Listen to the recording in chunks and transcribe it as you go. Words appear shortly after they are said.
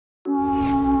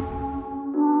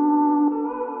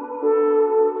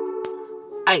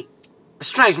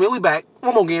Strange, man. We back.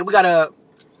 One more again. We got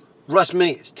Russ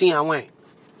Millions, Tion Wayne.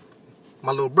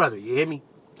 My little brother, you hear me?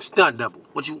 Stunt double.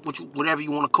 Whatever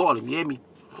you want to call him, you hear me?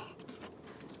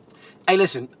 Hey,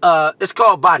 listen, it's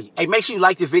called Body. Hey, make sure you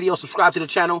like the video, subscribe to the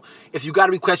channel. If you got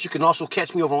a request, you can also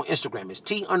catch me over on Instagram. It's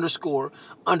T__FLY.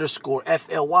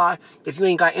 If you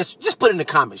ain't got Instagram, just put it in the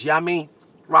comments, you know what I mean?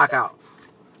 Rock out.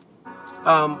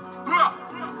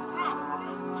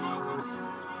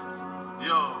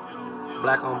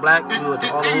 Black on black, we with all the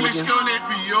hooligans.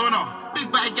 Big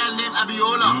bad gal named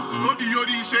Abiola.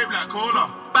 Yodi shaped like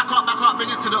cola. Back up, bring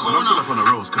it to the owner. I'm still up on the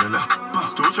roads, could have left.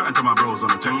 Still chatting to my bros on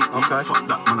the tech. Okay. Fuck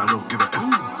that, man, I don't give a F.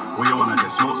 Where you wanna get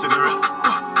smoke cigarette?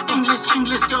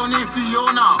 English girl named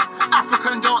Fiona.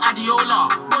 African girl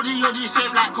Adiola. Body yodi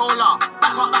shaped like cola.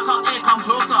 Back up, hey, come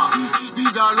closer.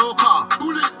 Vida loca.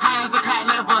 High as a cat,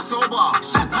 never sober.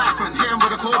 Shit Python, hit him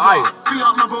with a cobra. Free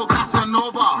up my bro,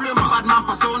 Casanova. Bad man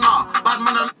persona. Bad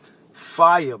man.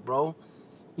 Fire, bro.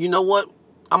 You know what?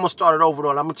 I'm going to start it over, though,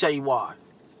 and I'm going to tell you why.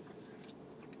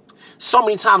 So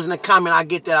many times in the comment, I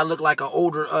get that I look like an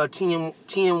older Tion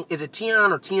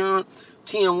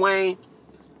Wayne.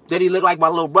 That he look like my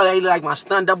little brother. He look like my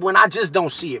stunt double, and I just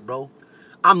don't see it, bro.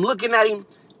 I'm looking at him.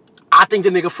 I think the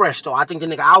nigga fresh, though. I think the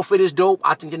nigga outfit is dope.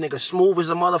 I think the nigga smooth as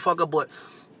a motherfucker, but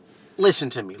listen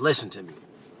to me.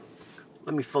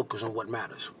 Let me focus on what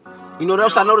matters. You know what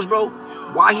else I noticed, bro?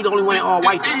 Why he the only one in all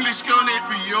white? Make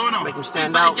him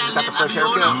stand out. He's got the fresh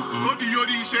haircut. Body out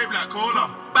his shaped like cola.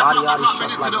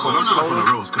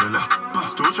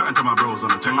 Still chatting to my bros on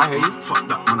the tech. I hear you. Fuck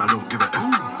that, man, I don't give a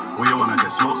F. Where you wanna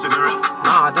get smoke cigarette?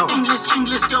 Nah, I don't.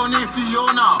 English girl named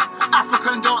Fiona.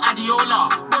 African girl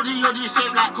Adiola. Body yodi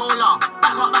shaped like cola.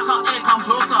 Back up, hey, come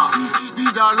closer.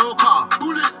 Vida loca.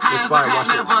 High as a cat,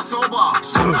 never sober.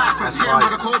 Shit Python, hit him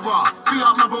with a cobra. Free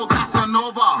up my bro,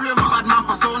 Casanova. Bad man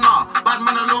persona. Bad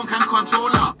man alone can control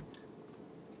her.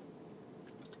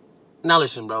 Now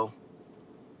listen, bro.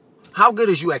 How good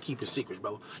is you at keeping secrets,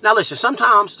 bro? Now listen,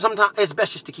 sometimes it's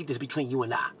best just to keep this between you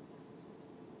and I.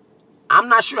 I'm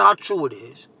not sure how true it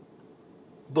is,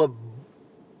 but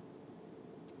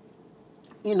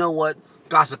you know what?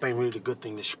 Gossip ain't really the good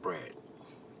thing to spread.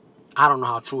 I don't know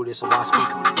how true it is, so I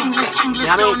speak on it. English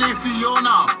Yeah, I mean,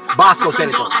 Fiona. Bosco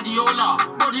said it though.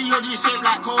 Adiola. Body yodi shaped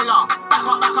like cola. Back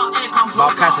up, hey, come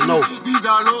closer. Casanova.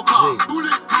 Vida loca.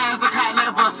 High as a cat,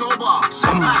 never sober.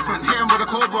 Shit Python, hit him with a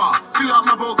cobra. Free up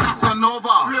my bro,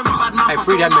 Casanova. Bad man Hey,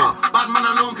 free that man. Bad man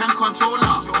alone can control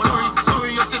her.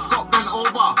 Sorry, your sis got bent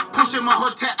over. Pushing my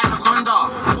hot tech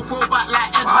anaconda. Fall back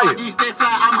like Ed Hardy. Stay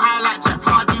fly, I'm high like Jeff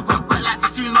Hardy. Wet like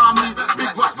the tsunami.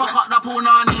 Big Russ, fuck up the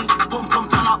punani. Pum,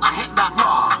 turn up, I hit that.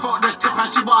 Fuck the tip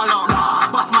and she ball out.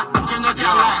 Bust my in the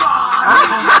tail light.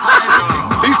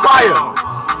 Be fire.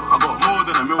 I got more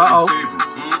than $1 million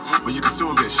savings. But you can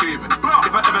still get shaven.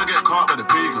 If I ever get caught by the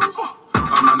pagans,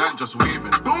 I'm a night just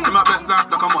waving. In my best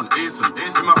life, like I'm on Asen.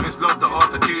 In my face, love the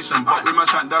altercation. But with my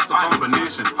shank, that's a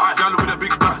combination. Girl with a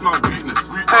big back's my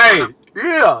weakness. Hey,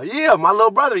 yeah, my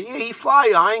little brother. Yeah, he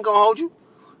fire. I ain't gonna hold you.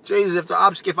 Jesus, if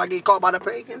I get caught by the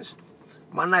pagans,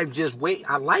 my knife just wait.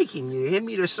 I like him. You hear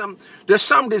me? There's something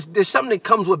that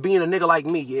comes with being a nigga like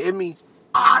me. You hear me?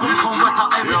 I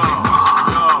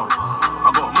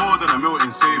got more than $1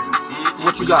 million savings.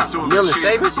 What you got? $1 million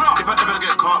savings? If I ever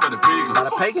get caught by the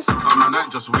pagans, I'm a night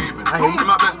just waving. In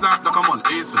my best life, like I'm on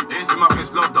Asen. In my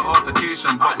face, love the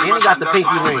altercation. But and he got the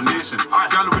pinky ring.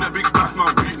 Girl with a big back's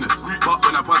my weakness. But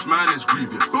when I punch, man, it's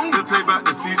grievous. They'll play back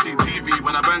the CCTV.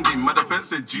 When I banged him, my defense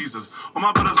said Jesus. All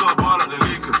my brothers got a ball like the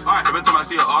Lakers. Every time I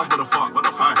see an arch, what the fuck?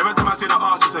 Every time I see the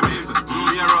arch, it's amazing.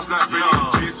 Me and Russ like Freddy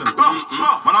and Jason.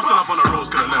 Man, I'm still up on the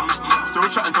roads, could have left. Still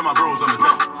chatting to my bros on the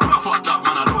tech. Fuck that,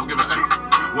 man, I don't give a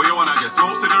F. Where you wanna get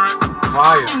smoke cigarette?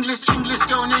 Fire. English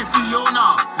girl named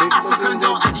Fiona. African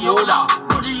girl Adiola.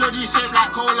 Body yodi shaped like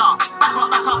cola. Back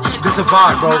up, hey, This a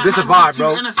vibe, bro. This a vibe,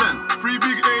 bro. Innocent. 3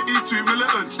 big AEs, 2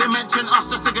 militant. They mention us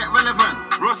just to get relevant.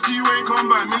 Rusty, you ain't come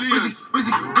by millions.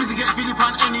 Busy get Philip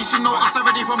and Annie. She know us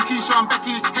already from Keisha and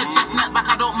Becky. Head, chest, neck, back,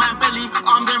 I don't mind belly.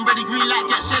 I'm them ready, green light,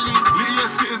 get Shelly. Lydia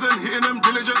citizen, hitting them,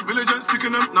 diligent,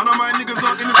 sticking them. None of my niggas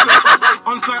are innocent.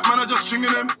 On site, man, I just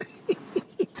stringing them.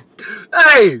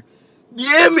 Hey, you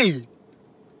hear me?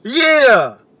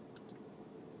 Yeah,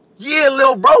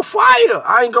 little bro, fire.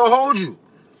 I ain't gonna hold you.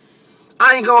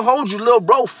 Little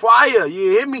bro, fire.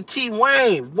 You hear me? T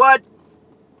Wayne, what?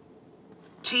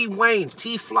 T Wayne,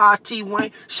 T-Fly, T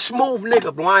Wayne, smooth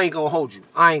nigga, bro. I ain't gonna hold you.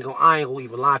 I ain't gonna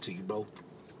even lie to you, bro.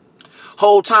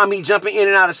 Whole time he jumping in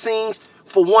and out of scenes.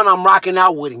 For one, I'm rocking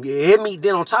out with him. You hear me?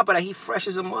 Then on top of that, he fresh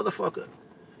as a motherfucker.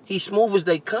 He smooth as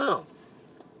they come.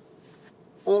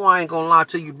 Oh, I ain't gonna lie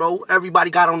to you, bro.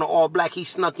 Everybody got on the all black. He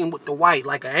snuck in with the white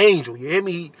like an angel. You hear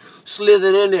me? He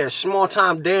slithered in there. Small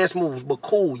time dance moves, but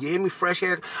cool. You hear me? Fresh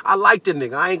hair. I like the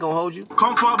nigga. I ain't gonna hold you.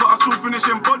 Come far, but I still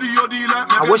finishing body yoddy like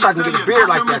me. I wish I could get a beard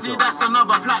like that, though. That's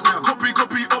another platinum. Copy,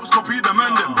 ops, copy the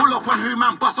man them. Pull up on who,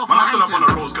 man? Bust off Man, my I still up on hands.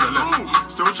 the roads to the left.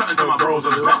 Still chatting to my bros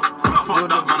on the left. Fuck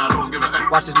that, man, I don't give a F.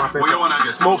 Watch this, my friend. Well, you wanna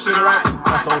get Smoke cigarettes?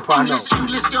 That's the only part I know.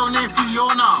 English girl named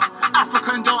Fiona.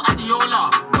 African girl Adiola.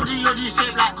 Body yoddy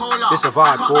shaped like cola. This a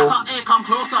vibe, fool. Hey, come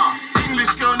closer.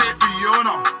 English girl named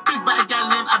Fiona. Big bad girl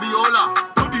named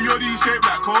Abiola. Body yoddy shaped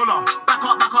like cola. Back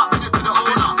up, bring it to the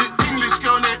owner. English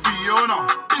girl named Fiona.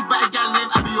 Big bad girl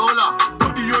named Abiola.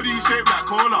 Body yoddy shaped like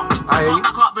cola. I hear you.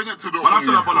 Back up, bring it to the Man, I owner.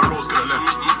 still up on the roads to the left.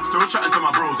 Still chatting to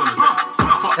my bros on the left.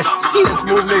 Fuck that, man. He a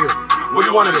smooth nigga. What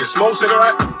you want to get? Smoke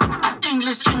cigarette?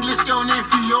 English girl named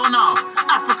Fiona.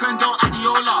 African girl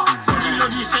Adiola. Body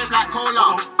yoddy shaped like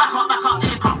cola. Back up,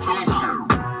 here come closer.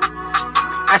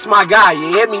 That's my guy,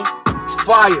 you hear me?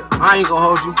 Fire. I ain't gonna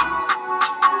hold you.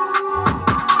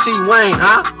 T. Wayne,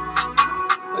 huh?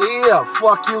 Yeah,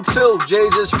 fuck you too.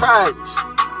 Jesus Christ.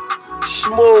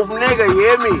 Smooth nigga, you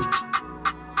hear me?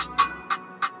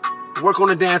 Work on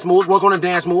the dance moves,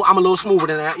 I'm a little smoother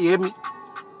than that, you hear me?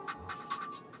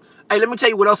 Hey, let me tell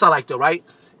you what else I like though, right?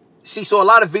 See, so a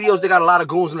lot of videos, they got a lot of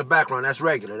goons in the background. That's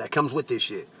regular. That comes with this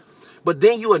shit. But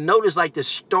then you would notice like the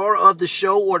star of the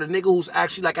show or the nigga who's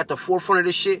actually like at the forefront of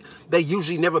this shit, they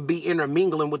usually never be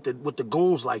intermingling with the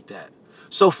goons like that.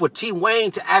 So for T.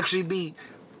 Wayne to actually be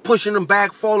pushing them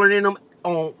back, falling in them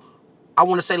on, I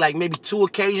want to say like maybe 2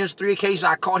 occasions, 3 occasions,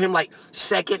 I caught him like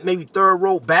second, maybe third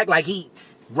row back, like he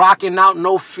rocking out,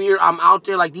 no fear, I'm out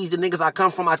there, like these the niggas I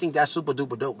come from. I think that's super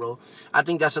duper dope, bro. I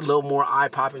think that's a little more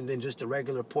eye-popping than just the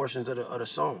regular portions of the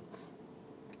song.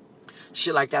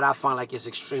 Shit like that, I find like it's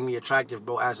extremely attractive,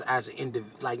 bro. As an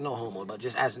like no homo, but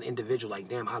just as an individual, like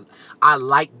damn, I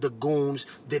like the goons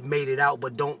that made it out,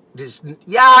 but don't just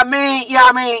I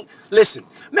mean. Listen,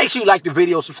 make sure you like the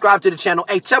video, subscribe to the channel.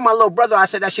 Hey, tell my little brother I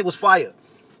said that shit was fire.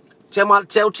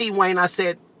 Tell T. Wayne I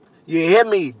said, you hear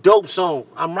me? Dope song.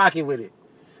 I'm rocking with it.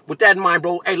 With that in mind,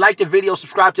 bro, hey, like the video,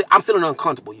 subscribe to it. I'm feeling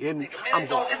uncomfortable, you hear me? Man, it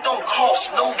don't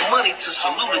cost no money to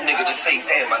salute a nigga to say,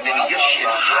 damn, my nigga, your shit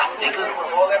hot,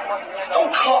 nigga.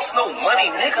 Don't cost no money,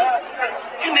 nigga.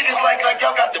 You niggas like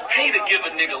y'all got to pay to give a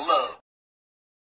nigga love.